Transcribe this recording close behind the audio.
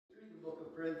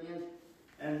of Corinthians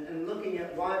and looking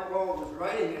at why Paul was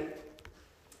writing it,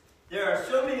 there are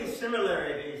so many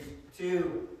similarities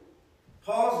to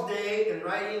Paul's day in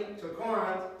writing to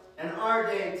Corinth and our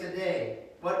day today,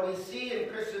 what we see in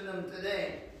Christendom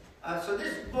today. So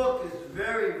this book is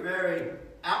very, very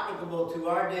applicable to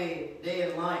our day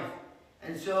in life.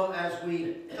 And so as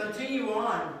we continue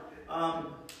on,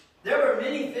 there were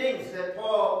many things that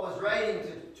Paul was writing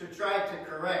to try to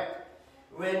correct.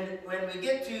 When we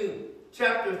get to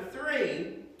chapter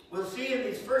 3, we'll see in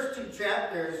these first two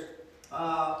chapters,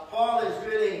 Paul is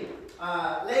really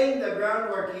laying the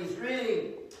groundwork. He's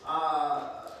really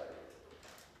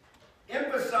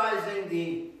emphasizing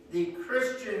the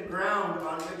Christian ground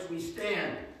on which we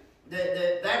stand.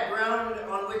 That ground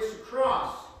on which the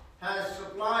cross has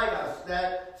supplied us,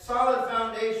 that solid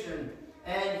foundation.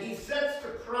 And he sets the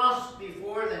cross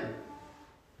before them.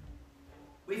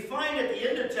 We find at the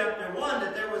end of chapter 1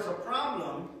 that there was a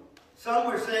problem. Some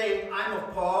were saying, I'm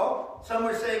of Paul. Some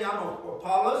were saying, I'm of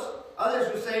Apollos.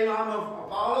 Others were saying, I'm of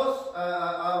Apollos,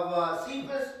 of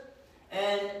Cephas.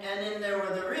 And then there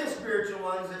were the real spiritual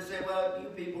ones that say, well, you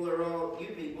people are all you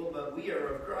people, but we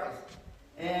are of Christ.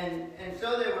 And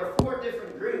so there were 4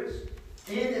 different groups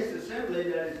in this assembly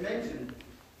that is mentioned.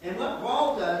 And what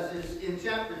Paul does is, in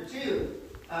chapter 2,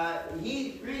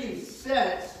 he really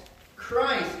sets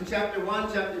Christ, in chapter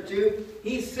 1, chapter 2,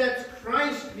 he sets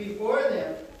Christ before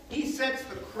them. He sets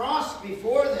the cross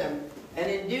before them. And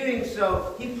in doing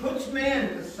so, he puts man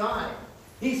aside.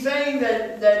 He's saying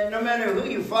that no matter who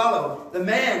you follow, the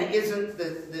man isn't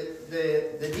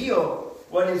the deal.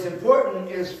 What is important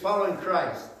is following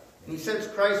Christ. And he sets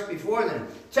Christ before them.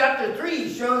 Chapter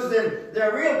 3 shows them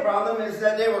their real problem is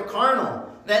that they were carnal,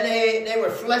 that they were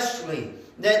fleshly,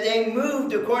 that they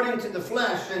moved according to the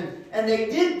flesh, and they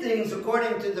did things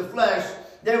according to the flesh.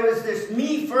 There was this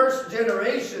me first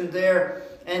generation there,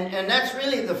 and that's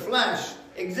really the flesh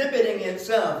exhibiting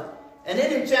itself. And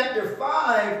then in chapter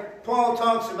 5, Paul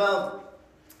talks about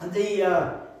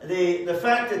the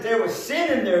fact that there was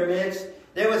sin in their midst.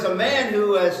 There was a man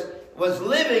who was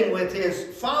living with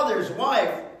his father's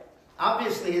wife,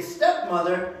 obviously his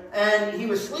stepmother, and he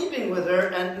was sleeping with her,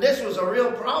 and this was a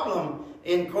real problem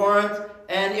in Corinth,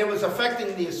 and it was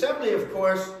affecting the assembly, of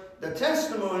course, the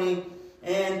testimony,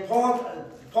 and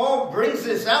Paul brings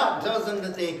this out and tells them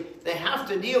that they have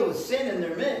to deal with sin in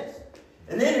their midst.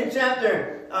 And then in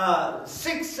chapter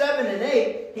 6, 7, and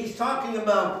 8, he's talking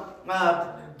about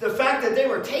the fact that they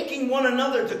were taking one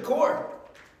another to court.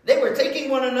 They were taking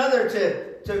one another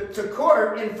to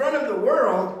court in front of the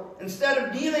world instead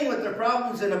of dealing with their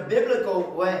problems in a biblical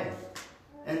way.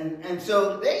 And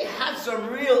so they had some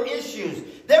real issues.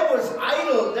 There was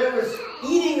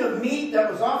eating of meat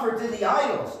that was offered to the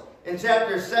idols in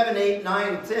chapters 7, 8,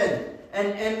 9, 10.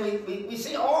 And we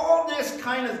see all this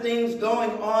kind of things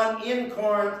going on in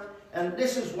Corinth, and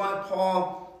this is why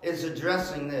Paul is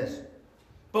addressing this.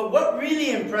 But what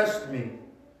really impressed me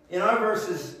in our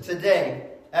verses today,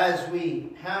 as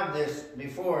we have this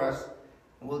before us,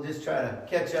 we'll just try to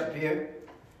catch up here.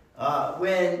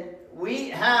 When we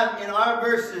have in our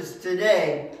verses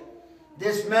today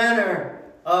this manner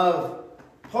of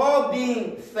Paul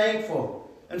being thankful.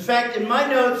 In fact, in my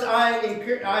notes,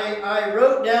 I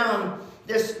wrote down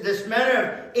this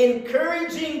manner of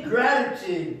encouraging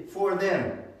gratitude for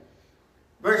them.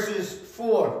 Verses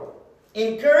 4.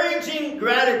 Encouraging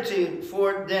gratitude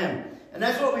for them. And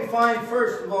that's what we find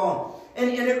first of all. And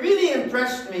it really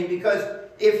impressed me because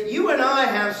if you and I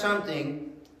have something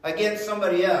against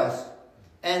somebody else,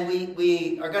 and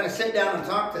we are going to sit down and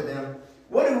talk to them,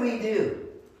 what do?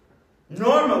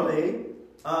 Normally,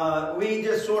 we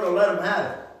just sort of let them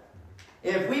have it.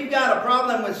 If we've got a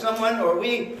problem with someone or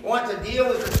we want to deal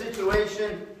with a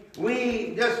situation,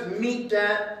 we just meet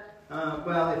that.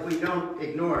 Well, if we don't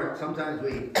ignore it, sometimes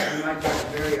we might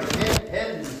just bury our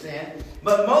head in the sand.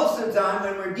 But most of the time,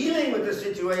 when we're dealing with the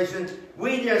situation,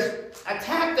 we just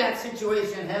attack that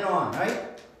situation head on,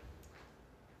 right?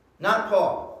 Not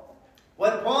Paul.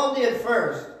 What Paul did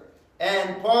first,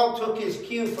 and Paul took his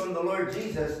cue from the Lord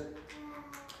Jesus,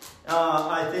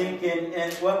 I think,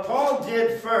 and what Paul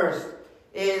did first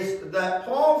is that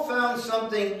Paul found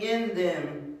something in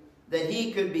them that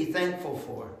he could be thankful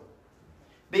for.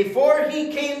 Before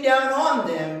he came down on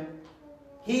them,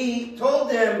 he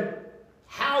told them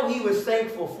how he was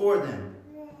thankful for them.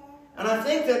 And I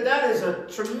think that is a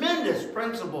tremendous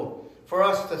principle for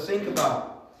us to think about.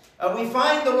 We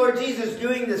find the Lord Jesus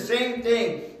doing the same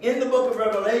thing in the book of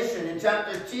Revelation in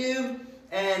chapter 2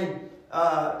 and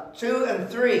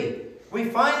 3. We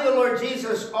find the Lord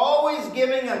Jesus always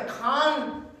giving a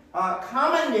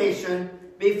commendation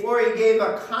before he gave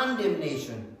a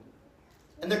condemnation.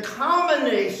 And the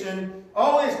commendation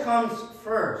always comes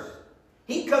first.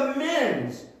 He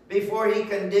commends before he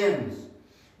condemns.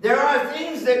 There are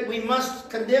things that we must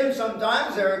condemn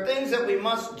sometimes. There are things that we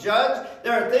must judge.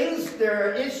 There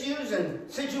are issues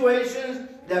and situations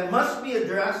that must be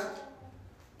addressed.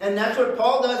 And that's what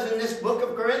Paul does in this book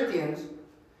of Corinthians.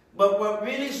 But what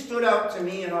really stood out to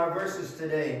me in our verses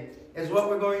today is what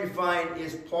we're going to find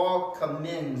is Paul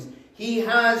commends. He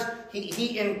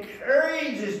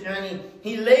encourages and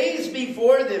he lays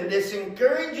before them this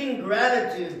encouraging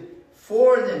gratitude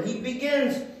for them. He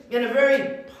begins in a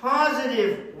very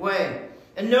positive way.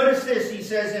 And notice this, he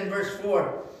says in verse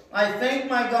 4, I thank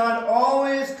my God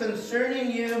always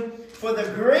concerning you for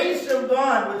the grace of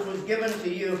God which was given to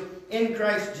you in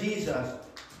Christ Jesus.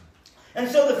 And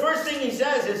so the first thing he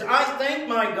says is, I thank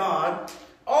my God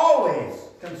always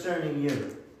concerning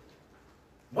you.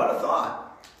 What a thought.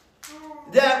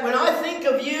 That when I think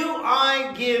of you,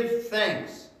 I give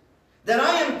thanks. That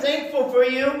I am thankful for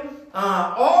you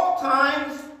all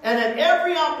times and at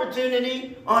every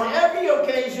opportunity, on every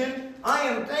occasion, I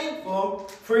am thankful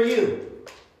for you.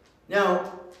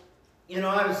 Now,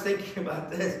 I was thinking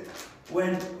about this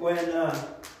when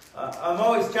I'm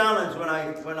always challenged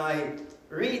when I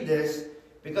read this,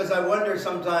 because I wonder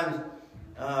sometimes,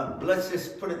 let's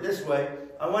just put it this way,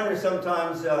 I wonder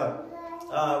sometimes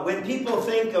when people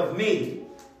think of me,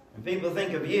 when people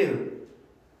think of you,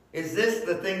 is this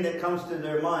the thing that comes to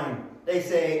their mind? They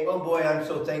say, oh boy, I'm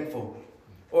so thankful.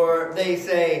 Or they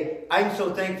say, I'm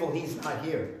so thankful he's not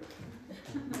here.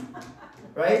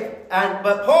 Right?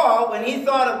 But Paul, when he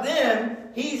thought of them,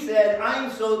 he said,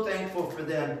 I'm so thankful for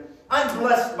them. I'm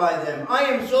blessed by them. I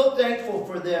am so thankful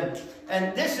for them.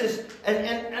 And this is,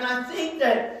 and I think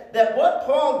that what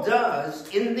Paul does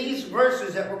in these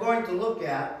verses that we're going to look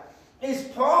at is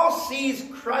Paul sees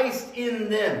Christ in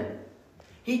them.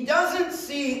 He doesn't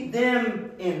see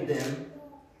them in them,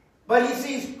 but he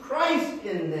sees Christ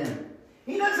in them.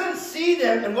 He doesn't see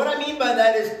them, and what I mean by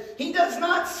that is he does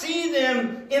not see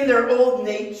them in their old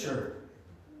nature.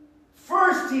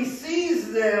 First, he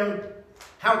sees them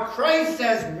how Christ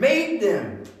has made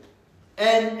them.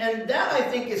 And that, I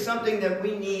think, is something that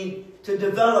we need to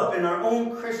develop in our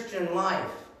own Christian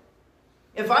life.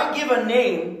 If I give a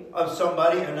name of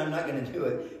somebody, and I'm not going to do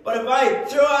it, but if I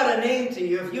throw out a name to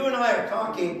you, if you and I are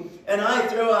talking, and I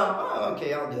throw out, oh,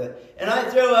 okay, I'll do it, and I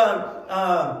throw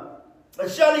out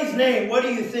Shelley's name, what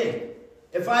do you think?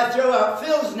 If I throw out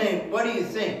Phil's name, what do you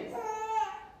think?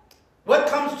 What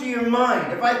comes to your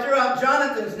mind? If I throw out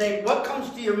Jonathan's name, what comes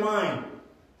to your mind?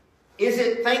 Is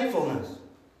it thankfulness?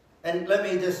 And let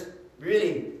me just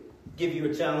really give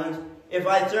you a challenge. If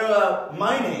I throw out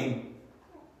my name,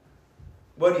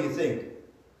 what do you think?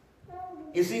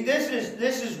 You see, this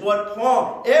is what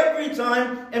Paul, every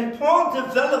time, and Paul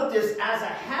developed this as a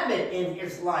habit in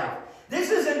his life. This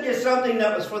isn't just something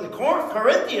that was for the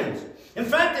Corinthians. In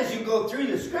fact, as you go through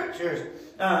the scriptures,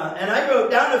 and I wrote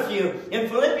down a few, in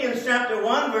Philippians chapter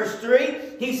 1, verse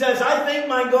 3, he says, I thank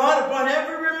my God upon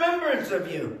every remembrance of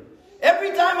you. Every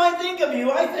time I think of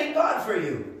you, I thank God for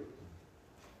you.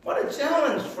 What a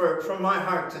challenge from my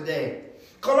heart today.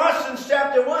 Colossians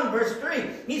chapter 1, verse 3,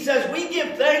 he says, we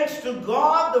give thanks to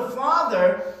God the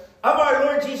Father of our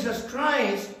Lord Jesus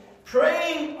Christ,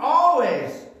 praying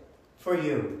always for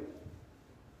you.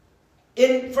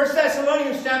 In 1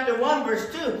 Thessalonians chapter 1,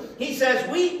 verse 2, he says,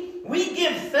 we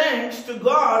give thanks to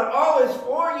God always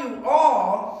for you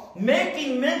all,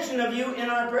 making mention of you in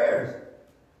our prayers.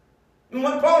 And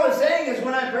what Paul is saying is,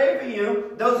 when I pray for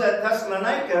you, those at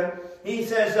Thessalonica, he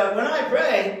says, when I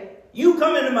pray, you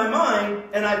come into my mind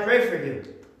and I pray for you.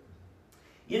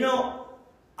 You know,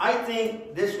 I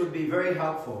think this would be very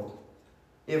helpful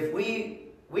if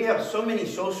we have so many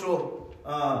social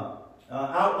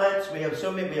outlets. We have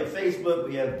Facebook,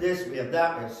 we have this, we have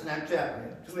that, we have Snapchat, we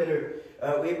have Twitter.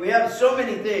 We have so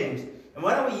many things. And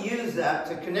why don't we use that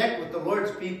to connect with the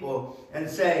Lord's people and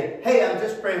say, hey, I'm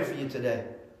just praying for you today.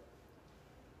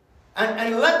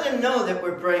 And let them know that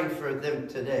we're praying for them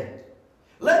today.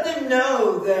 Let them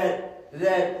know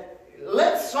that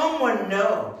let someone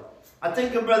know. I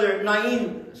think of Brother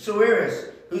Naim Suarez,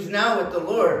 who's now with the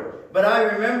Lord. But I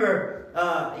remember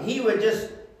he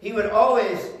didn't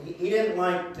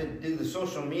like to do the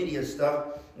social media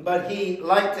stuff, but he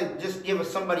liked to just give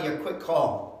somebody a quick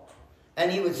call.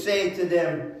 And he would say to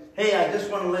them, hey, I just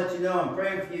want to let you know I'm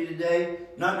praying for you today.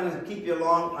 Not going to keep you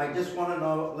long. I just want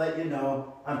to let you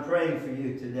know I'm praying for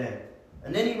you today.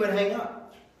 And then he would hang up.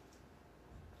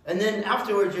 And then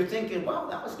afterwards you're thinking, wow,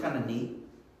 that was kind of neat.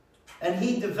 And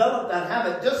he developed that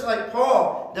habit, just like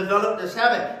Paul developed this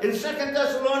habit. In 2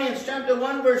 Thessalonians chapter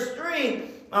 1, verse 3,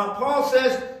 Paul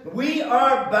says, we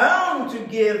are bound to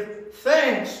give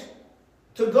thanks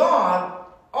to God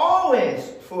always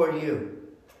for you.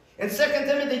 In 2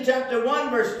 Timothy chapter 1,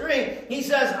 verse 3, he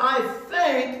says, I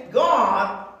thank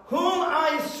God whom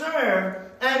I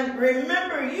serve and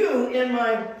remember you in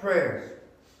my prayers.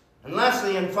 And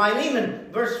lastly, in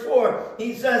Philemon, verse 4,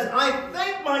 he says, I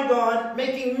thank my God,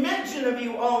 making mention of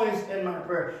you always in my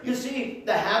prayer. You see,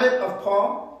 the habit of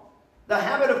Paul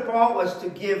was to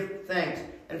give thanks.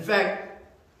 In fact,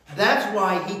 that's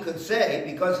why he could say,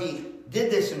 because he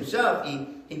did this himself,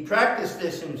 he practiced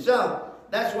this himself,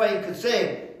 that's why he could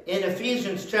say, in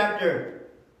Ephesians chapter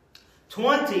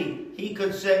 20, he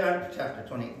could say,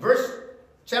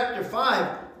 chapter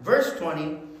 5, verse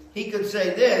 20, he could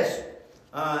say this,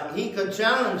 he could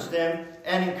challenge them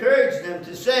and encourage them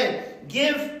to say,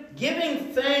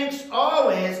 giving thanks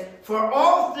always for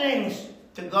all things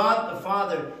to God the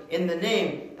Father in the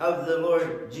name of the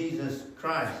Lord Jesus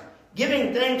Christ.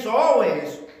 Giving thanks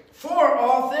always for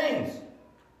all things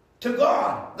to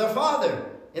God the Father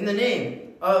in the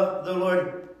name of the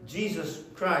Lord Jesus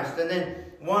Christ. And then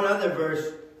one other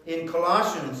verse in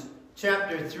Colossians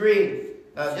chapter 3,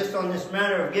 just on this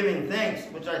matter of giving thanks,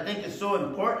 which I think is so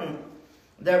important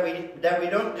that we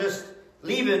don't just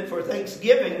leave it for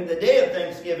Thanksgiving, the day of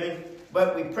Thanksgiving,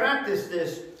 but we practice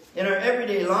this in our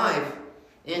everyday life.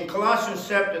 In Colossians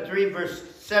chapter 3, verse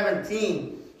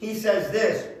 17, he says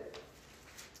this,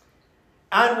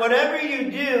 and whatever you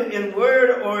do in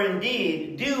word or in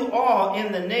deed, do all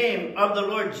in the name of the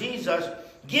Lord Jesus,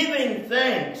 giving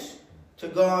thanks to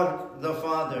God the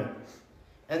Father.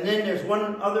 And then there's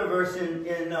one other verse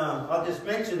in I'll just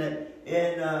mention it.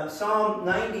 In Psalm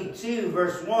 92,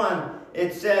 verse 1,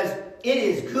 it says, it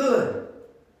is good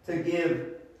to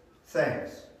give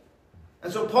thanks.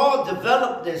 And so Paul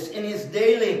developed this in his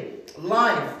daily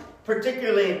life,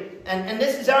 particularly, and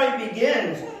this is how he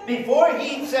begins. Before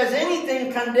he says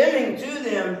anything condemning to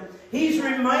them, he's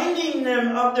reminding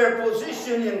them of their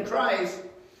position in Christ.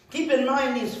 Keep in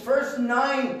mind, these first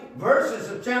 9 verses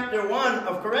of chapter 1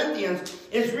 of Corinthians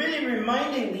is really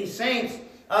reminding these saints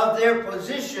of their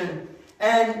position.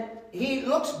 And he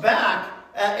looks back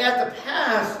at the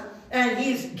past, and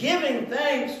he's giving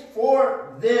thanks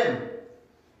for them.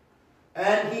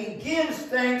 And he gives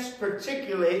thanks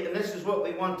particularly, and this is what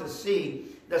we want to see.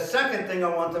 The second thing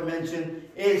I want to mention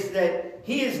is that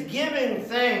he is giving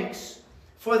thanks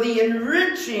for the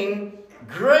enriching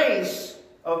grace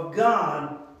of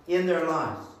God in their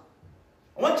lives.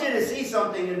 I want you to see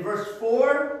something in verse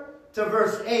 4 to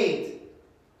verse 8.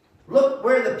 Look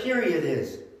where the period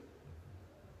is.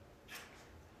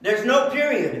 There's no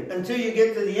period until you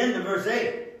get to the end of verse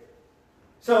 8.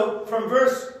 So from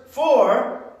verse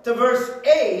 4 to verse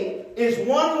 8 is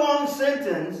one long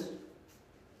sentence.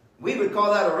 We would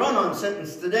call that a run-on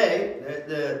sentence today.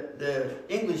 The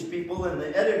English people and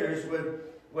the editors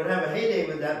would have a heyday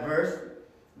with that verse,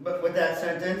 but with that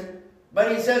sentence.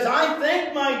 But he says, I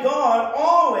thank my God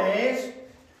always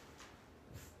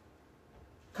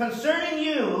concerning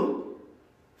you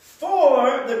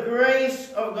for the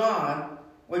grace of God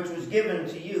which was given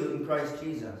to you in Christ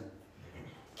Jesus.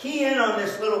 Key in on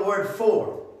this little word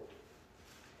for.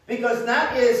 Because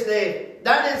that is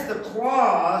the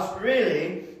clause,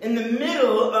 really, in the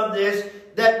middle of this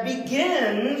that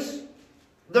begins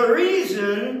the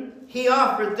reason he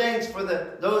offered thanks for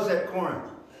those at Corinth.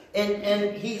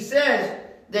 And he says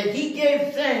that he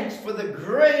gave thanks for the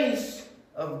grace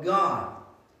of God.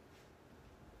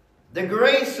 The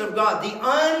grace of God, the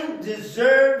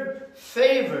undeserved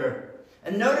favor.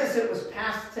 And notice it was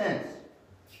past tense.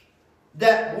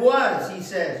 That was, he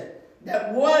says,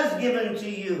 that was given to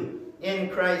you in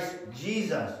Christ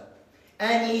Jesus.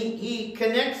 And he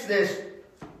connects this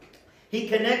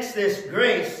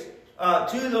grace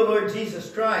to the Lord Jesus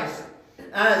Christ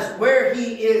as where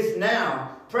he is now.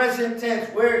 Present tense,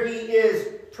 where he is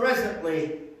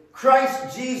presently.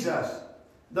 Christ Jesus,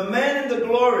 the man in the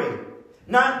glory.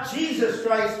 Not Jesus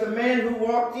Christ, the man who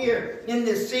walked here in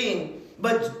this scene,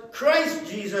 but Christ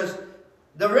Jesus,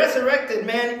 the resurrected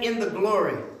man in the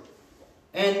glory.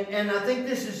 And I think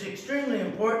this is extremely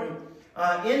important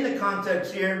in the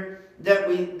context here that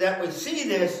we see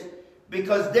this,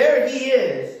 because there he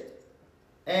is,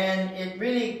 and it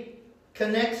really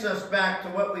connects us back to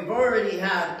what we've already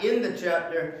had in the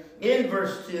chapter, in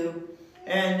verse 2,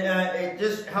 and it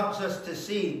just helps us to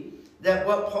see that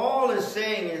what Paul is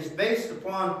saying is based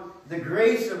upon the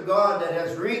grace of God that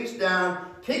has reached down,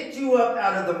 picked you up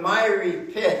out of the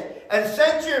miry pit, and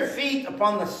set your feet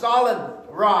upon the solid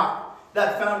rock,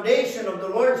 that foundation of the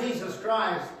Lord Jesus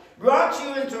Christ, brought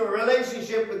you into a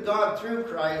relationship with God through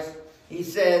Christ. He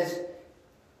says,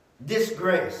 this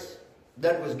grace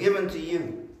that was given to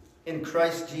you in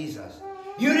Christ Jesus.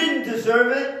 You didn't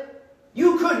deserve it.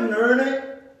 You couldn't earn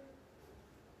it.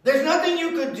 There's nothing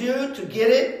you could do to get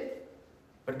it.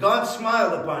 But God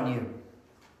smiled upon you.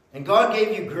 And God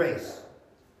gave you grace.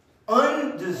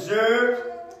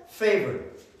 Undeserved favor.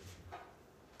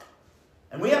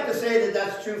 And we have to say that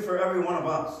that's true for every one of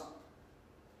us.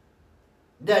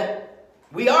 That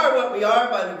we are what we are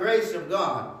by the grace of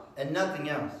God and nothing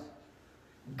else.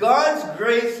 God's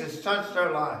grace has touched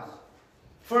our lives.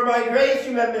 For by grace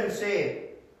you have been saved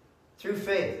through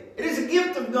faith. It is a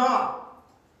gift of God,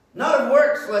 not of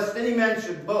works, lest any man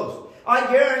should boast.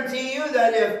 I guarantee you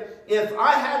that if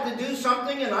I had to do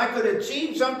something and I could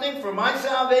achieve something for my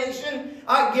salvation,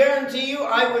 I guarantee you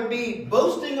I would be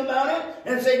boasting about it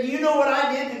and say, do you know what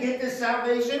I did to get this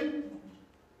salvation?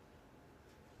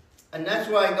 And that's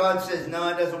why God says, no,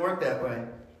 it doesn't work that way.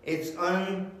 It's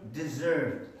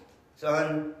undeserved. It's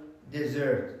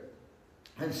undeserved.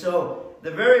 And so,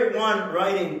 the very one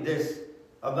writing this,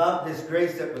 about this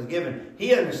grace that was given,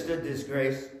 he understood this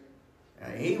grace.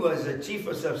 He was the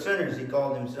chiefest of sinners, he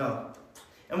called himself.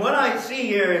 And what I see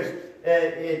here is,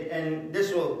 and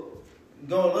this will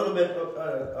go a little bit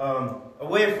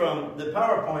away from the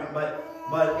PowerPoint,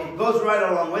 but it goes right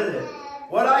along with it.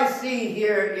 What I see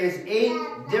here is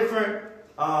 8 different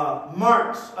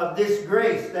marks of this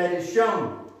grace that is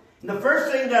shown. And the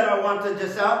first thing that I want to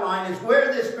just outline is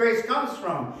where this grace comes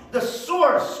from. The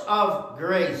source of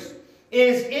grace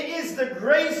is the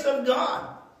grace of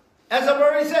God. As I've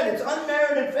already said, it's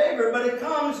unmerited favor, but it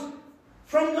comes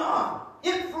from God.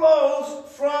 It flows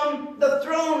from the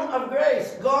throne of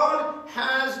grace. God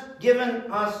has given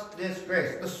us this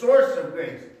grace, the source of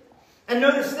grace. And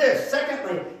notice this,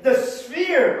 secondly, the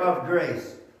sphere of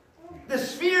grace. The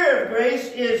sphere of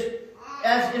grace is,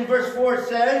 as in verse 4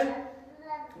 says,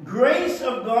 grace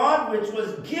of God which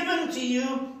was given to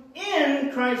you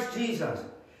in Christ Jesus.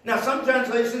 Now, some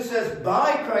translation says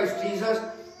by Christ Jesus,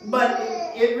 but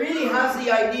it really has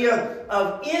the idea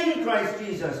of in Christ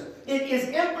Jesus. It is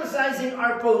emphasizing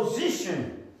our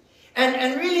position.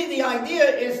 And really the idea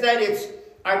is that it's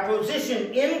our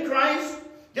position in Christ,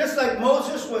 just like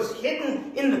Moses was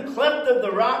hidden in the cleft of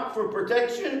the rock for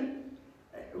protection.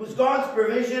 It was God's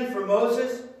provision for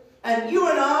Moses. And you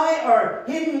and I are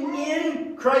hidden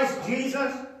in Christ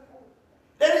Jesus.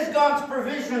 That is God's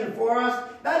provision for us.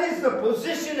 That is the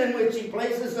position in which He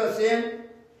places us in.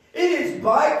 It is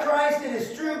by Christ, it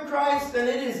is through Christ, and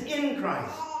it is in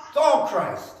Christ. It's all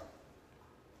Christ.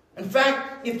 In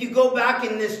fact, if you go back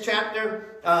in this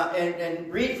chapter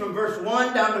and read from verse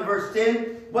 1 down to verse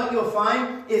 10, what you'll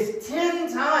find is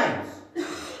 10 times,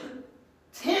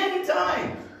 10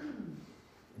 times,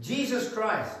 Jesus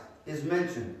Christ is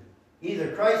mentioned.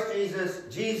 Either Christ Jesus,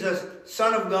 Jesus,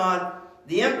 Son of God.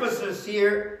 The emphasis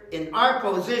here in our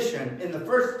position in the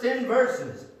first 10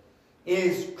 verses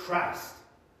is Christ.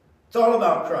 It's all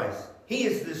about Christ. He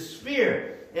is the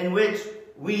sphere in which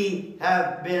we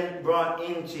have been brought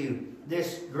into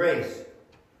this grace.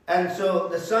 And so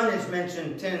the Son is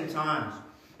mentioned 10 times.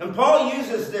 And Paul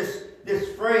uses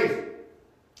this phrase,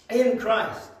 in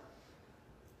Christ,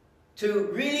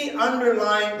 to really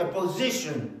underline the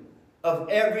position of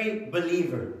every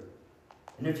believer.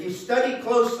 And if you study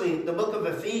closely the book of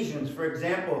Ephesians, for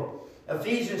example,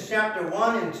 Ephesians chapter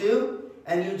 1 and 2,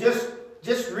 and you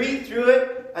just read through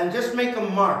it and just make a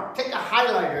mark. Take a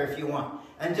highlighter if you want,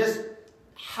 and just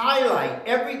highlight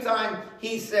every time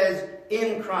he says,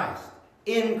 in Christ,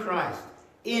 in Christ,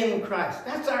 in Christ.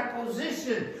 That's our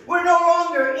position. We're no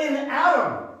longer in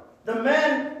Adam, the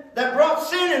man that brought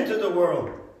sin into the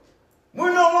world.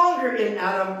 We're no longer in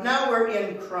Adam. Now we're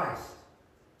in Christ.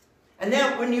 And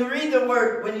then when you read the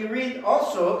word, when you read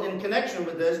also in connection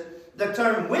with this, the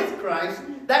term with Christ,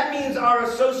 that means our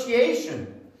association.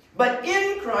 But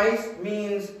in Christ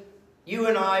means you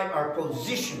and I are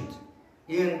positioned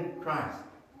in Christ.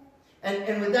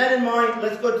 And with that in mind,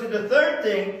 let's go to the third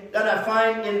thing that I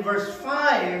find in verse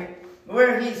 5,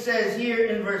 where he says here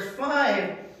in verse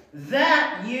 5,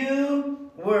 that you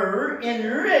were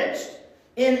enriched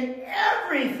in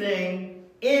everything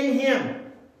in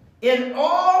Him, in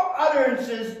all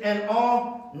utterances and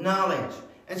all knowledge.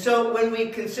 And so when we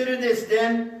consider this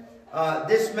then,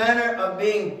 this manner of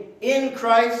being in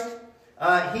Christ,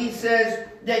 he says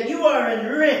that you are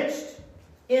enriched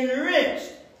in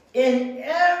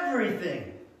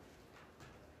everything.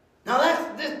 Now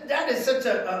that is such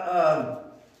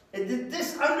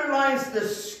this underlines the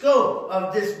scope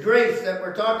of this grace that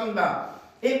we're talking about.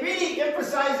 It really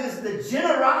emphasizes the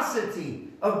generosity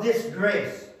of this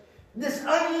grace. This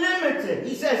unlimited,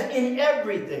 he says, in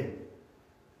everything.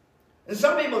 And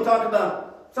some people talk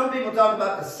about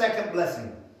the second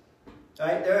blessing.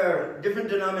 Right? There are different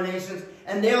denominations,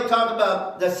 and they'll talk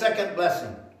about the second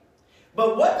blessing.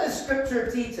 But what does Scripture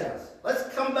teach us? Let's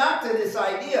come back to this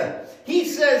idea. He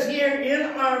says here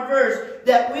in our verse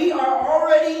that we are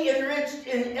already enriched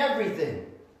in everything.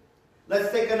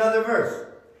 Let's take another verse.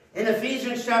 In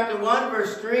Ephesians chapter 1,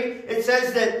 verse 3, it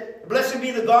says that, "Blessed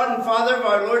be the God and Father of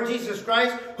our Lord Jesus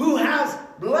Christ, who has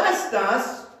blessed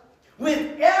us with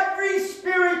every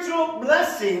spiritual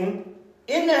blessing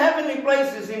in the heavenly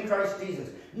places in Christ Jesus."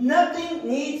 Nothing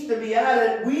needs to be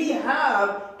added. We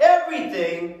have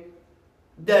everything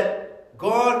that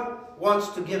God wants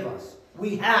to give us.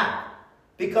 We have.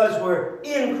 Because we're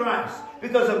in Christ.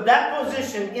 Because of that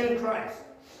position in Christ.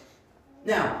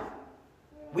 Now,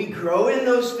 we grow in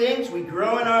those things. We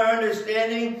grow in our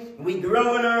understanding. We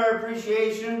grow in our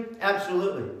appreciation.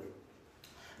 Absolutely.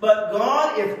 But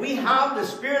God, if we have the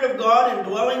Spirit of God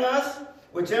indwelling us,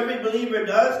 which every believer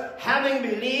does, having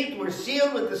believed, we're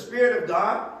sealed with the Spirit of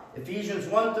God. Ephesians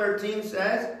 1:13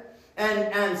 says,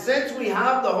 and since we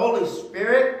have the Holy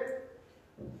Spirit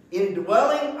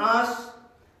indwelling us,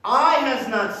 eye has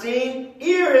not seen,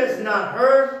 ear has not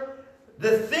heard,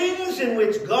 the things in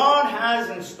which God has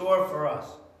in store for us.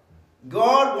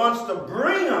 God wants to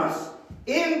bring us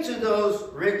into those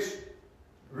rich,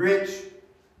 rich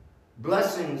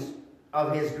blessings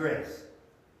of His grace.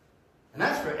 And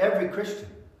that's for every Christian.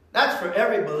 That's for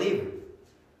every believer.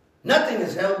 Nothing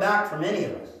is held back from any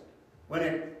of us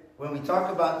when we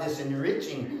talk about this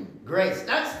enriching grace.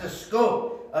 That's the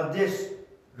scope of this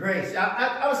grace.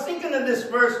 I was thinking of this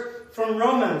verse from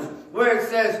Romans where it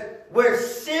says, "Where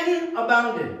sin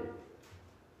abounded."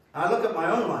 I look at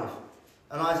my own life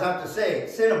and I have to say,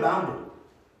 sin abounded.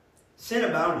 Sin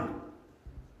abounded.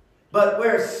 But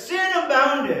where sin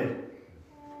abounded,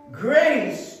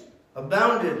 grace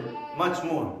abounded much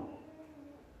more.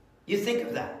 You think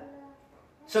of that.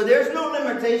 So there's no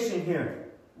limitation here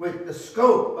with the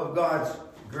scope of God's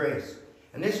grace.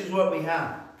 And this is what we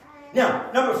have.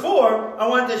 Now, number 4, I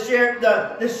want to share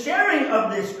the sharing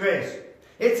of this grace.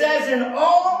 It says in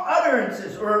all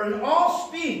utterances or in all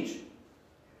speech.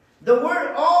 The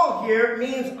word all here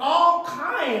means all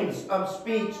kinds of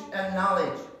speech and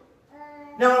knowledge.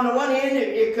 Now, on the one hand,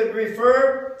 it could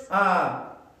refer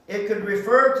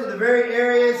to the very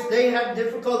areas they have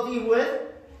difficulty with.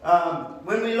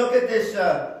 When we look at this,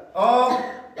 all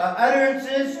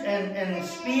utterances and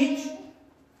speech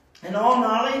and all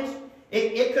knowledge,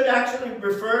 it could actually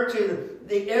refer to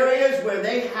the areas where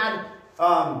they had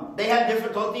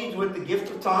difficulties with the gift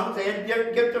of tongues. They had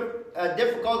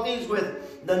difficulties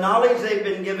with the knowledge they've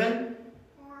been given.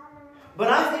 But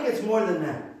I think it's more than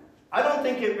that. I don't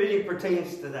think it really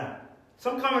pertains to that.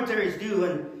 Some commentaries do,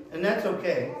 and that's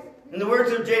okay. In the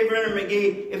words of J. Brenner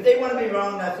McGee, if they want to be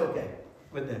wrong, that's okay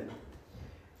with them.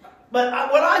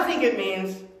 But what I think it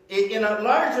means, in a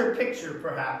larger picture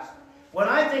perhaps, what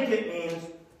I think it means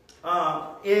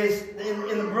is,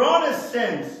 in the broadest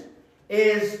sense,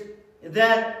 is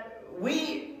that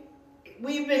we've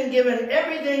been given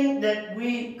everything that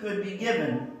we could be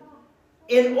given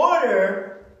in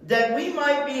order that we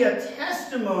might be a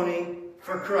testimony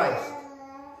for Christ,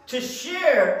 to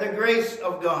share the grace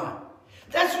of God.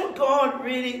 That's what God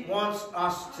really wants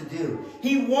us to do.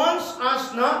 He wants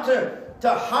us not to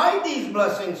hide these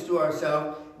blessings to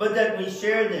ourselves, but that we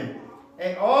share them.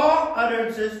 And all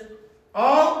utterances,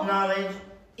 all knowledge,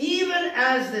 even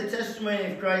as the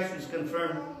testimony of Christ is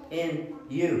confirmed in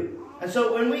you. And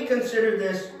so when we consider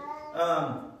this,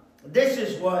 this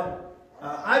is what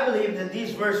I believe that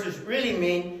these verses really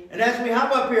mean. And as we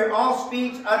have up here, all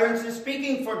speech, utterances,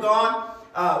 speaking for God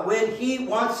when He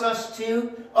wants us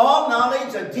to. All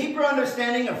knowledge, a deeper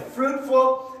understanding, a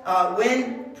fruitful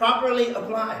when properly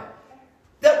applied.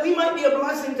 That we might be a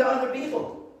blessing to other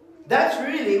people. That's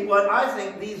really what I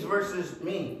think these verses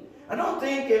mean. I don't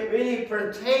think it really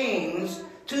pertains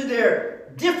to their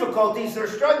difficulties they're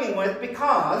struggling with,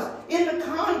 because in the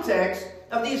context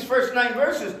of these first 9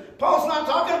 verses, Paul's not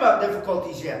talking about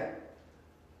difficulties yet.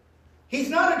 He's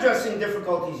not addressing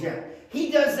difficulties yet.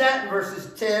 He does that in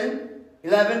verses 10,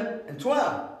 11, and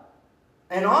 12,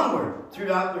 and onward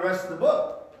throughout the rest of the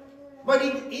book. But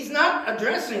he's not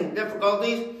addressing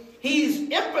difficulties. He's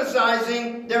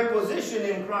emphasizing their position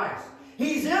in Christ.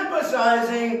 He's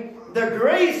emphasizing the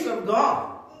grace of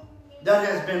God that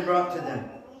has been brought to them.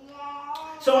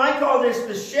 So I call this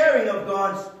the sharing of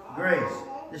God's grace.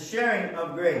 The sharing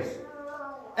of grace.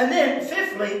 And then,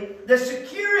 fifthly, the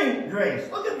securing grace.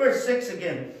 Look at verse 6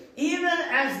 again. Even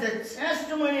as the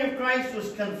testimony of Christ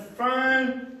was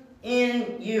confirmed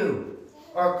in you.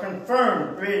 Or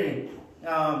confirmed, really.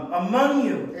 Among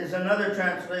you is another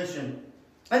translation.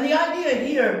 And the idea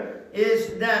here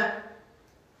is that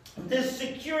this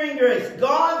securing grace.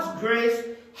 God's grace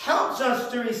helps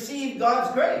us to receive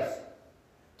God's grace.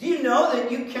 Do you know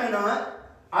that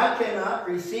I cannot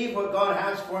receive what God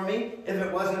has for me if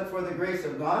it wasn't for the grace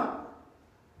of God?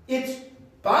 It's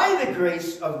by the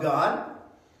grace of God,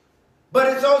 but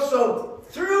it's also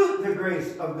through the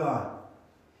grace of God.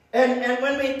 And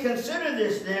when we consider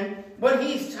this then, what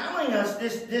he's telling us,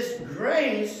 this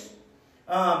grace,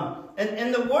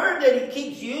 and the word that he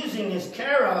keeps using is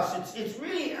charos. It's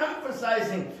really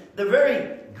emphasizing the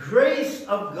very grace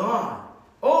of God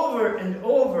over and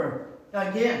over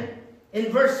again.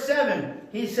 In verse 7,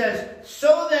 he says,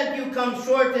 so that you come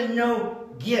short in no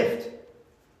gift.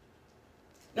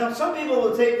 Now, some people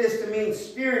will take this to mean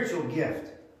spiritual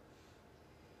gift.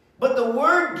 But the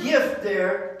word gift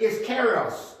there is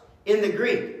charos in the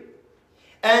Greek.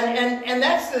 And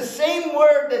that's the same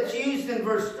word that's used in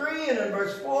verse 3 and in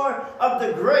verse 4 of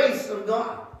the grace of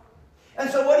God. And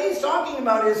so what he's talking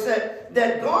about is that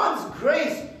God's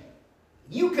grace,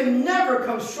 you can never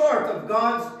come short of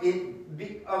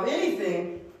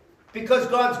anything, because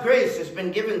God's grace has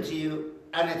been given to you,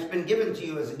 and it's been given to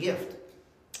you as a gift.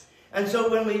 And so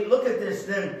when we look at this,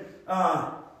 then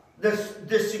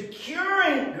the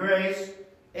securing grace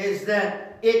is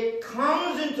that it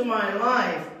comes into my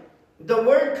life. The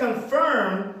word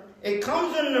confirm, it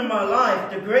comes into my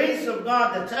life. The grace of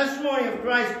God, the testimony of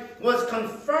Christ was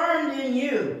confirmed in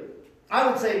you. I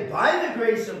would say by the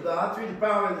grace of God, through the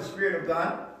power of the Spirit of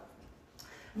God.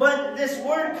 But this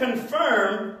word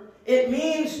confirm, it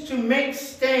means to make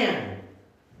stand.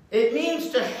 It means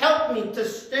to help me to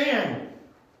stand.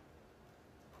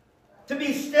 To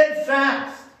be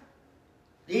steadfast.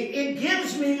 It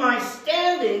gives me my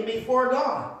standing before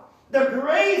God. The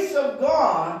grace of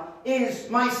God is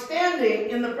my standing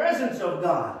in the presence of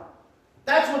God.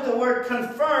 That's what the word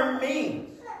confirm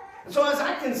means. And so as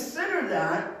I consider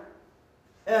that,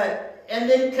 and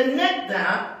then connect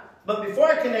that, but before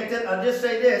I connect it, I'll just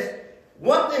say this.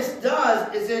 What this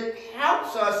does is it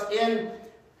helps us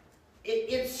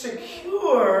it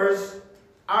secures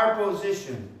our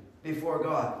position before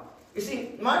God. You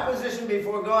see, my position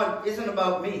before God isn't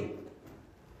about me.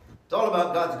 It's all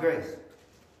about God's grace.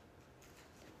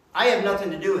 I have nothing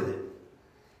to do with it.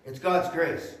 It's God's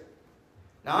grace.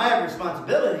 Now, I have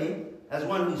responsibility as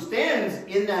one who stands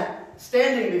in that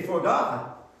standing before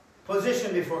God,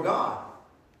 position before God.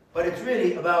 But it's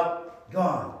really about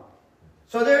God.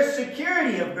 So there's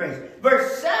security of grace.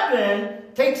 Verse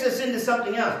 7 takes us into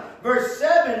something else. Verse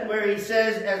 7, where he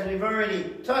says, as we've already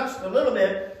touched a little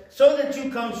bit, so that you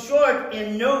come short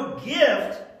in no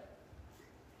gift.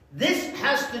 This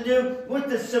has to do with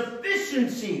the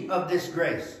sufficiency of this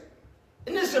grace.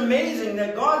 Isn't this amazing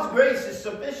that God's grace is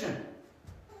sufficient?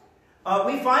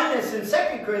 We find this in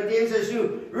 2 Corinthians. As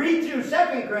you read through 2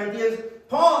 Corinthians,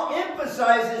 Paul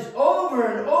emphasizes over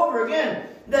and over again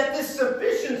that this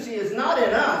sufficiency is not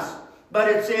in us, but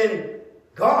it's in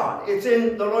God. It's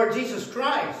in the Lord Jesus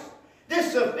Christ.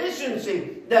 This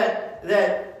sufficiency that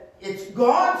it's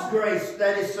God's grace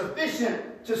that is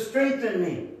sufficient to strengthen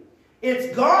me.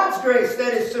 It's God's grace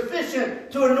that is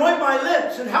sufficient to anoint my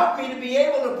lips and help me to be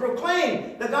able to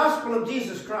proclaim the gospel of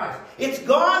Jesus Christ. It's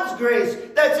God's grace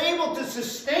that's able to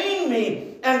sustain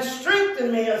me and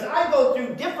strengthen me as I go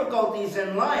through difficulties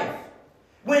in life.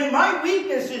 When my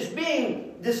weakness is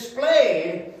being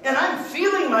displayed and I'm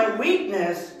feeling my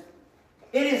weakness,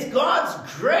 it is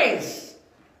God's grace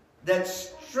that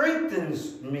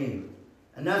strengthens me.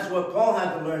 And that's what Paul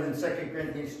had to learn in 2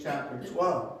 Corinthians chapter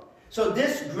 12. So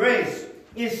this grace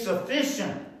is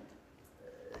sufficient.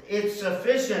 It's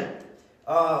sufficient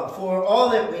for all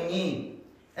that we need.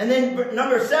 And then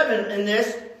number 7 in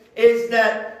this is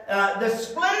that the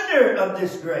splendor of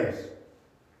this grace.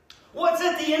 What's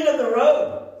at the end of the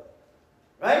road?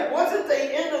 Right? What's at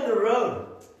the end of the road?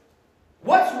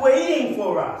 What's waiting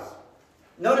for us?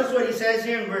 Notice what he says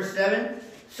here in verse 7.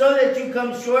 So that you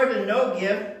come short in no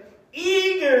gift,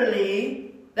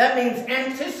 eagerly, that means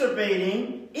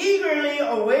anticipating, eagerly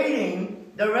awaiting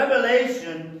the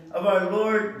revelation of our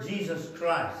Lord Jesus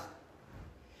Christ.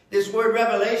 This word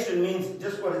revelation means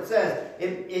just what it says.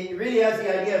 It really has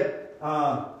the idea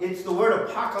of, it's the word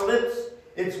apocalypse.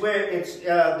 It's where it's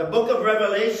the book of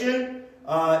Revelation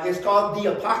is called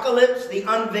the apocalypse, the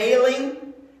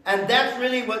unveiling. And that's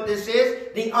really what this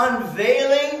is. The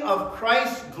unveiling of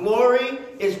Christ's glory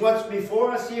is what's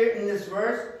before us here in this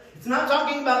verse. It's not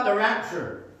talking about the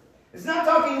rapture. It's not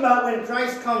talking about when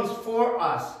Christ comes for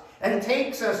us and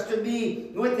takes us to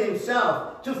be with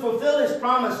himself, to fulfill his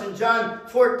promise in John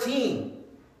 14.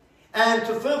 And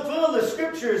to fulfill the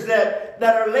scriptures that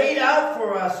that are laid out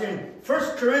for us in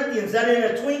 1 Corinthians, that in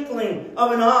a twinkling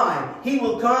of an eye, he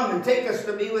will come and take us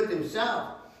to be with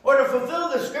himself. Or to fulfill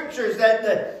the scriptures that,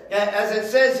 as it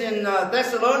says in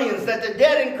Thessalonians, that the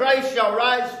dead in Christ shall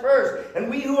rise first, and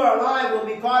we who are alive will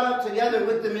be caught up together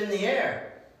with them in the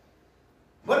air.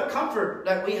 What comfort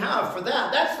that we have for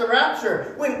that. That's the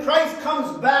rapture. When Christ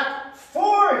comes back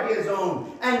for his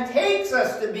own and takes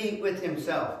us to be with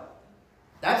himself.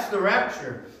 That's the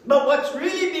rapture. But what's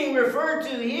really being referred to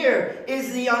here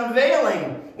is the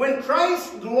unveiling. When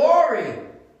Christ's glory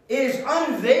is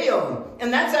unveiled,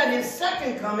 and that's at his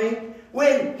second coming,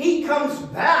 when he comes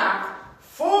back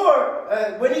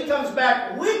when he comes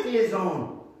back with his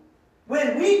own.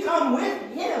 When we come with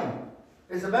him,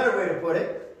 is a better way to put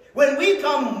it. When we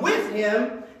come with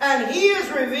him, and he is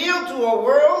revealed to a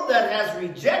world that has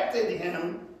rejected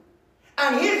him,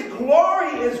 and his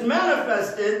glory is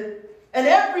manifested, and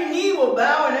every knee will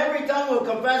bow and every tongue will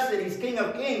confess that he's King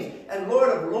of Kings and Lord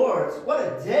of Lords. What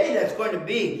a day that's going to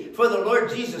be for the Lord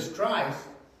Jesus Christ.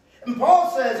 And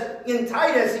Paul says in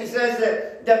Titus, he says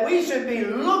that we should be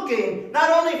looking not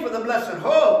only for the blessed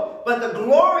hope, but the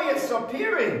glorious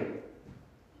appearing.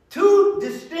 Two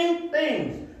distinct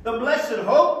things. The blessed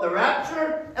hope, the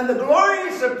rapture, and the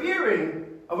glorious appearing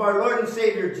of our Lord and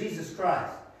Savior Jesus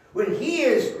Christ, when he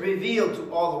is revealed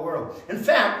to all the world. In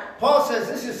fact, Paul says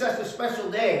this is such a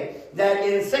special day that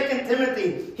in 2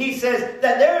 Timothy, he says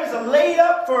that there is laid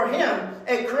up for him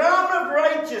a crown of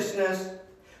righteousness,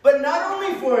 but not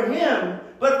only for him,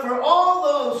 but for all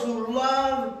those who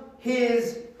love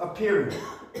his appearing.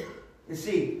 You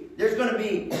see, there's going to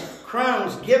be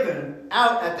crowns given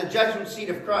out at the judgment seat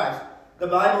of Christ. The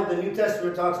Bible, the New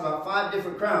Testament, talks about 5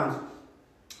 different crowns.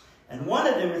 And one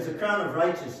of them is a crown of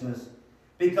righteousness.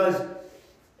 Because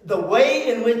the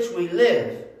way in which we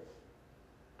live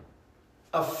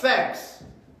affects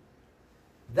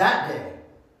that day.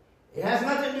 It has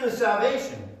nothing to do with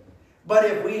salvation. But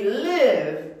if we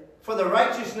live for the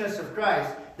righteousness of Christ,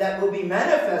 that will be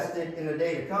manifested in the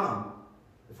day to come.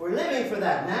 If we're living for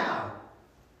that now,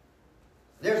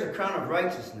 there's a crown of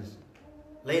righteousness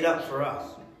laid up for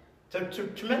us. It's a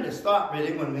tremendous thought,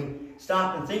 really, when we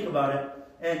stop and think about it.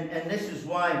 And this is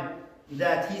why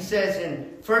that he says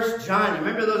in 1 John, you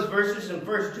remember those verses in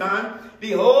 1 John?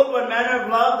 Behold, what manner of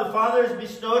love the Father has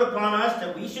bestowed upon us,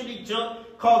 that we should be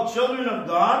called children of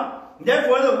God.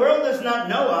 Therefore the world does not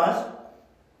know us,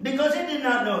 because it did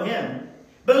not know him.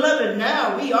 Beloved,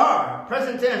 now we are,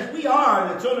 present tense, we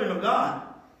are the children of God.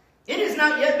 It has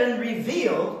not yet been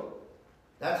revealed,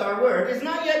 that's our word, it has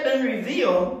not yet been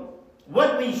revealed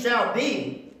what we shall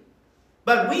be.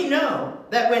 But we know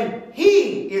that when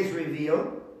he is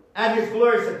revealed, at his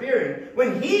glorious appearing,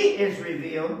 when he is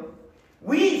revealed,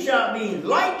 we shall be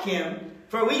like him,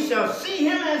 for we shall see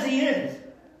him as he is.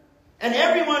 And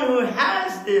everyone who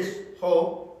has this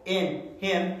hope in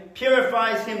him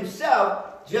purifies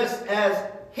himself just as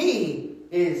he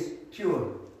is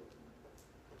pure.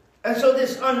 And so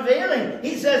this unveiling,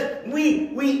 he says,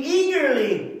 we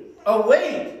eagerly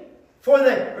await for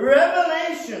the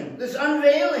revelation, this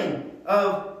unveiling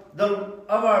of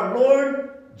our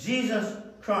Lord Jesus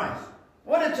Christ.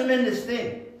 What a tremendous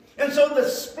thing. And so the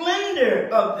splendor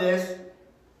of this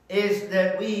is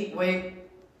that we wait.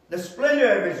 The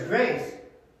splendor of his grace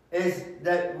is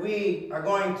that we are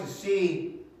going to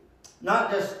see not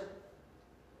just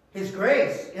his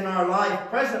grace in our life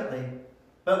presently,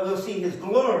 but we'll see his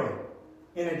glory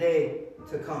in a day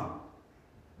to come.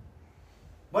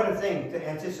 What a thing to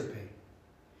anticipate.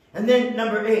 And then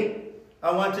number 8,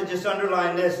 I want to just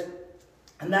underline this,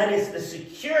 and that is the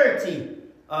security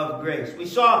of grace. We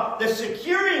saw the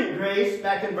securing grace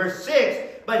back in verse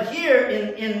 6, but here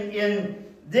in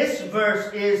this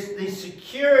verse is the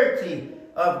security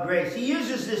of grace. He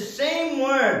uses this same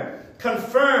word,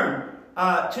 confirm,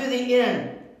 to the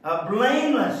end,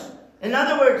 blameless. In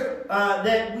other words,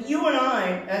 that you and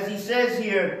I, as he says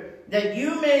here, that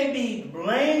you may be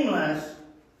blameless.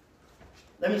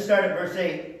 Let me start at verse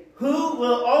 8. Who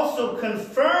will also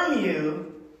confirm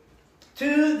you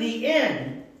to the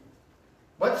end.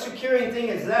 What securing thing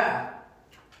is that?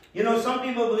 You know, some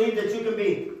people believe that you can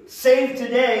be saved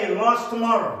today and lost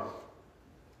tomorrow.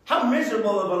 How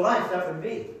miserable of a life that would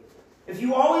be if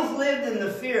you always lived in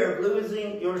the fear of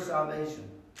losing your salvation.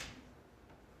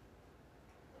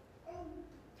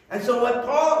 And so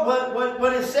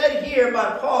what is said here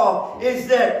by Paul is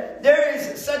that there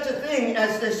is such a thing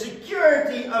as the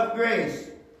security of grace.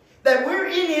 That we're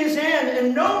in his hand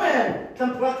and no man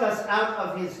can pluck us out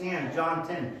of his hand. John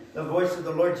 10, the voice of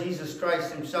the Lord Jesus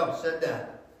Christ himself said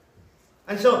that.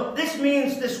 And so this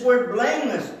means this word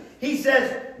blameless. He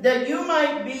says that you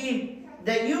might be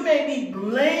that you may be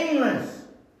blameless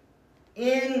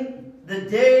in the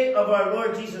day of our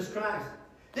Lord Jesus Christ.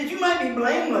 That you might be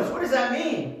blameless. What does that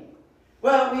mean?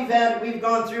 Well, we've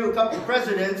gone through a couple of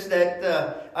presidents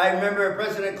that I remember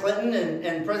President Clinton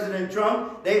and President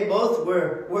Trump. They both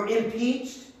were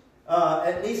impeached.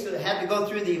 At least it had to go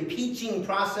through the impeaching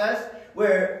process,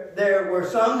 where there were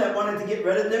some that wanted to get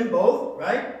rid of them both,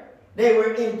 right? They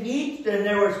were impeached, and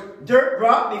there was dirt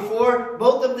brought before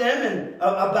both of them and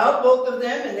about both of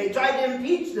them, and they tried to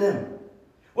impeach them.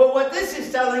 Well, what this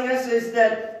is telling us is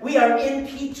that we are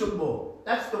impeachable.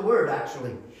 That's the word,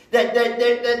 actually. That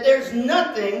there's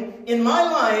nothing in my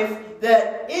life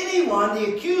that anyone,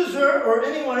 the accuser or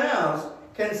anyone else,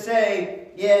 can say,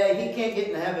 yeah, he can't get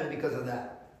into heaven because of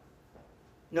that.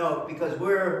 No, because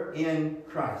we're in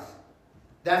Christ.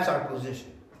 That's our position.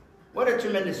 What a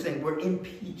tremendous thing. We're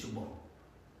impeachable.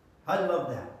 I love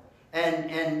that.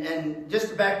 And just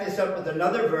to back this up with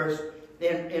another verse,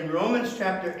 in Romans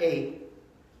chapter 8,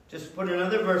 just put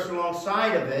another verse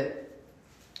alongside of it.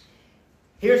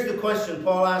 Here's the question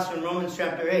Paul asks in Romans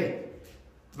chapter 8,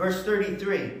 verse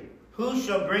 33. Who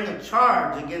shall bring a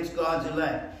charge against God's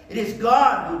elect? It is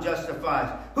God who justifies.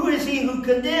 Who is he who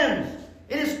condemns?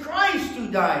 It is Christ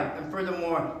who died and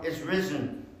furthermore is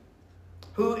risen,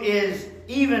 who is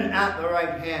even at the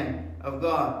right hand of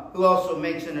God, who also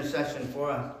makes intercession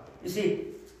for us. You see,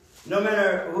 no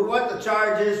matter what the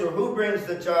charge is or who brings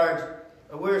the charge,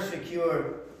 we're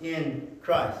secure in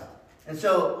Christ. And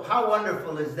so, how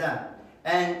wonderful is that?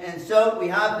 And so we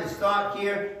have this thought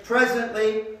here.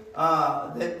 Presently,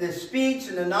 the speech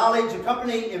and the knowledge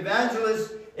accompanying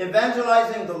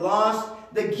evangelizing the lost.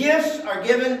 The gifts are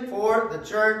given for the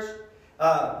church.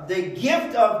 The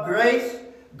gift of grace.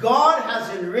 God has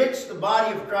enriched the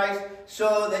body of Christ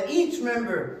so that each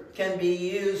member can be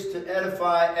used to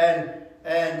edify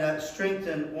and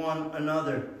strengthen one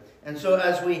another. And so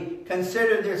as we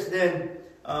consider this then,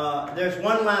 there's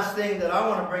one last thing that I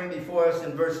want to bring before us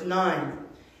in verse 9.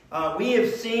 We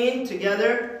have seen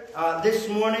together this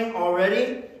morning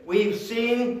already, we've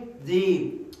seen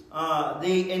the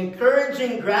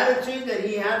encouraging gratitude that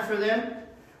he had for them.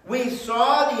 We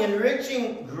saw the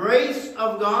enriching grace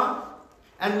of God,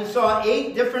 and we saw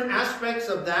 8 different aspects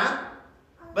of that.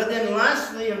 But then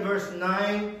lastly, in verse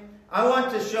 9, I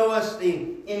want to show us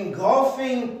the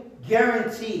engulfing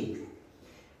guarantee.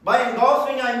 By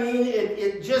engulfing, I mean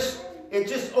it just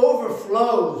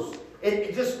overflows.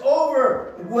 It just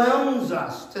overwhelms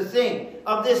us to think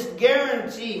of this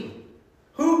guarantee.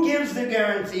 Who gives the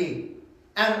guarantee?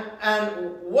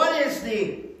 And what is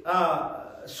the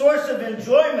source of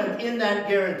enjoyment in that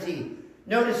guarantee?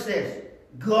 Notice this.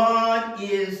 God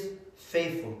is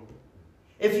faithful.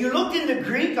 If you look in the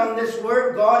Greek on this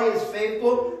word, God is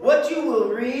faithful, what you will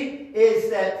read is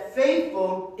that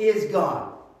faithful is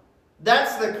God.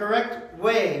 That's the correct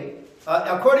way,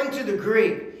 according to the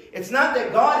Greek. It's not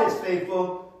that God is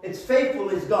faithful, it's faithful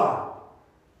is God.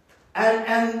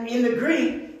 And in the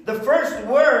Greek, the first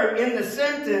word in the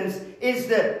sentence is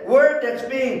the word that's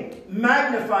being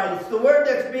magnified. It's the word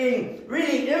that's being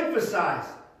really emphasized.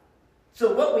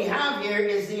 So what we have here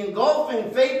is the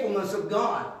engulfing faithfulness of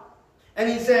God. And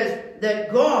he says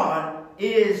that God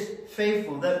is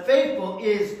faithful. That faithful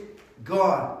is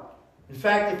God. In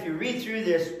fact, if you read through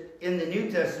this in the New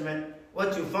Testament,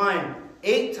 what you find,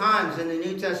 8 times in the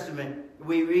New Testament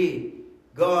we read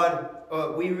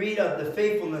of the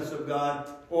faithfulness of God,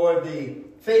 or the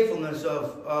faithfulness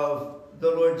of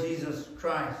the Lord Jesus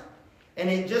Christ. And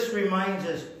it just reminds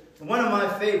us, one of my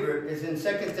favorite is in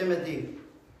 2 Timothy.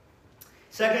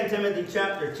 2 Timothy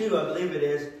chapter 2, I believe it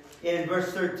is, in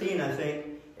verse 13, I think,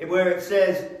 where it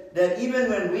says that even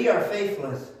when we are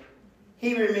faithless,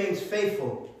 he remains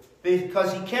faithful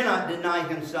because he cannot deny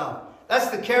himself. That's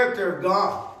the character of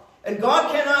God. And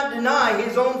God cannot deny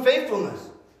his own faithfulness.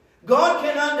 God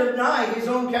cannot deny his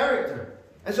own character.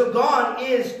 And so God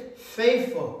is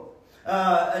faithful.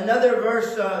 Another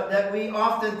verse that we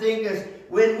often think is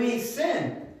when we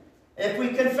sin. If we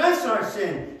confess our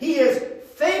sin, he is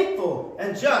faithful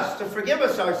and just to forgive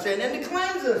us our sin and to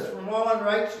cleanse us from all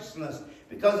unrighteousness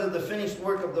because of the finished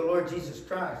work of the Lord Jesus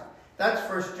Christ. That's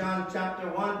 1 John chapter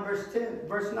 1,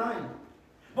 verse 9.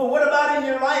 But what about in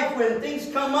your life when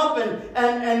things come up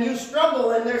and you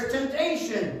struggle and there's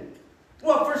temptation?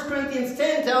 Well, 1 Corinthians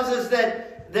 10 tells us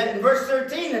that in verse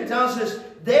 13, it tells us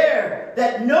there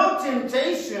that no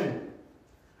temptation,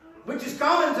 which is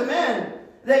common to man,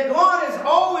 that God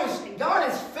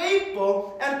is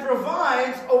faithful and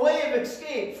provides a way of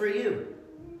escape for you.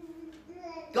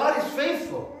 God is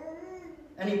faithful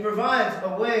and he provides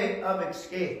a way of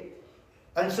escape.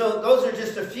 And so those are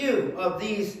just a few of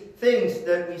these things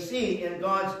that we see in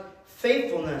God's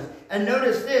faithfulness. And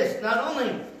notice this, not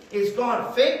only is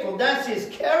God faithful, that's his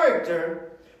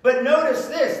character, but notice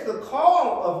this, the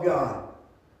call of God.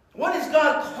 What has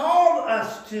God called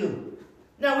us to?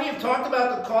 Now, we have talked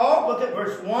about the call. Look at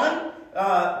verse 1.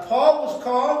 Paul was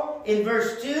called. In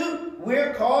verse 2,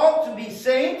 we're called to be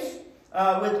saints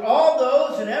with all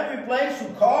those in every place who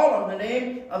call on the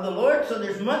name of the Lord. So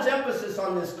there's much emphasis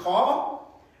on this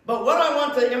call. But what I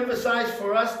want to emphasize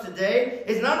for us today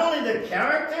is not only the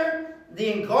character,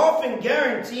 the engulfing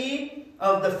guarantee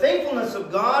of the faithfulness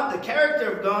of God, the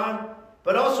character of God,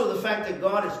 but also the fact that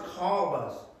God has called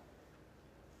us.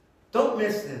 Don't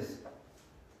miss this.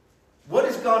 What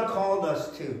has God called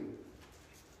us to?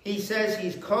 He says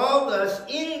he's called us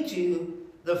into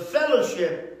the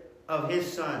fellowship of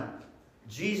his Son,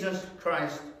 Jesus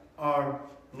Christ our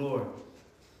Lord.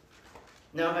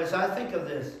 Now, as I think of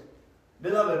this,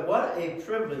 beloved, what a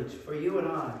privilege for you and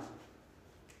I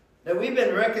that we've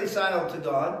been reconciled to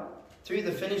God through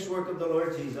the finished work of the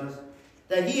Lord Jesus,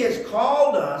 that he has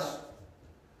called us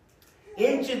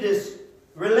into this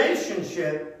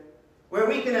relationship where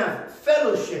we can have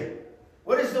fellowship.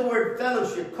 What is the word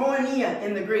fellowship? Koinonia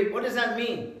in the Greek. What does that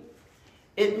mean?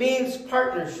 It means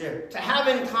partnership, to have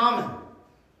in common.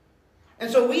 And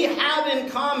so we have in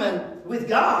common with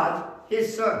God,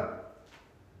 his Son.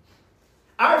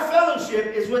 Our fellowship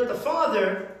is with the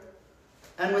Father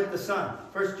and with the Son.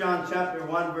 1 John chapter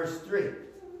 1, verse 3.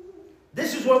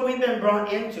 This is what we've been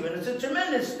brought into. And it's a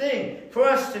tremendous thing for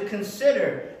us to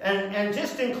consider. And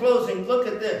just in closing, look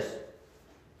at this.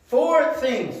 4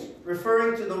 things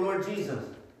referring to the Lord Jesus.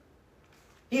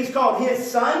 He is called his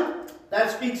Son.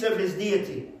 That speaks of his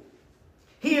deity.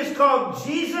 He is called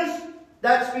Jesus.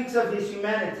 That speaks of his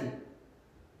humanity.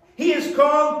 He is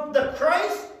called the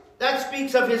Christ. That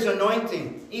speaks of his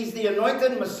anointing. He's the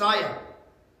anointed Messiah.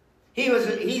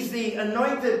 He's the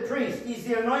anointed priest. He's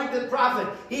the anointed prophet.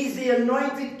 He's the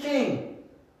anointed king.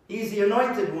 He's the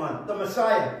anointed one, the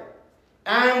Messiah.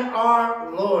 And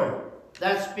our Lord.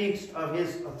 That speaks of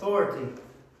his authority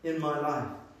in my life.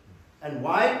 And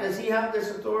why does he have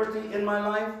this authority in my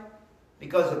life?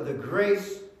 Because of the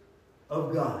grace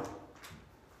of God.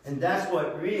 And that's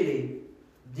what really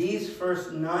these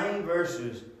first 9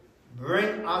 verses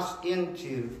bring us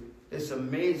into, this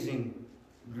amazing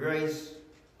grace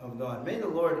of God. May the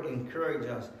Lord encourage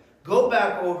us. Go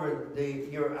back over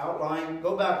your outline.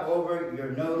 Go back over your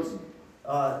notes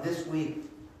this week.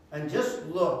 And just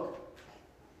look.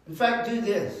 In fact, do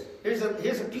this. Here's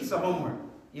a piece of homework.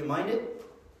 You mind it?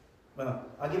 Well,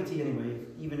 I'll give it to you anyway,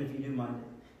 even if you do mind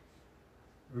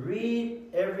it. Read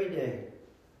every day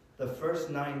the first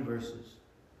 9 verses.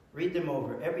 Read them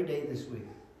over every day this week.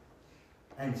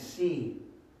 And see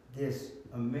this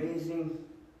amazing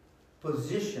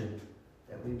position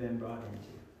that we've been brought into.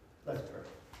 Let's pray.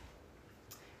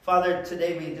 Father,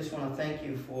 today we just want to thank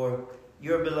you for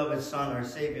your beloved Son, our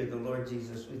Savior, the Lord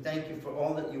Jesus. We thank you for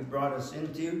all that you brought us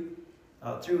into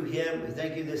through him. We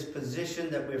thank you for this position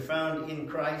that we're found in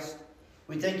Christ.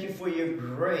 We thank you for your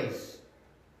grace,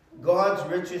 God's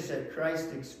riches at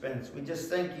Christ's expense. We just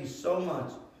thank you so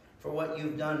much for what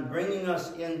you've done, bringing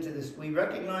us into this. We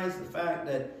recognize the fact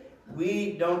that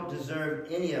we don't deserve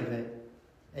any of it,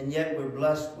 and yet we're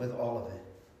blessed with all of it.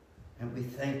 And we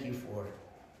thank you for it.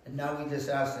 And now we just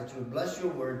ask that you would bless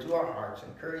your word to our hearts.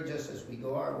 Encourage us as we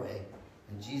go our way.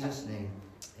 In Jesus' name,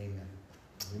 amen.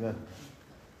 Amen.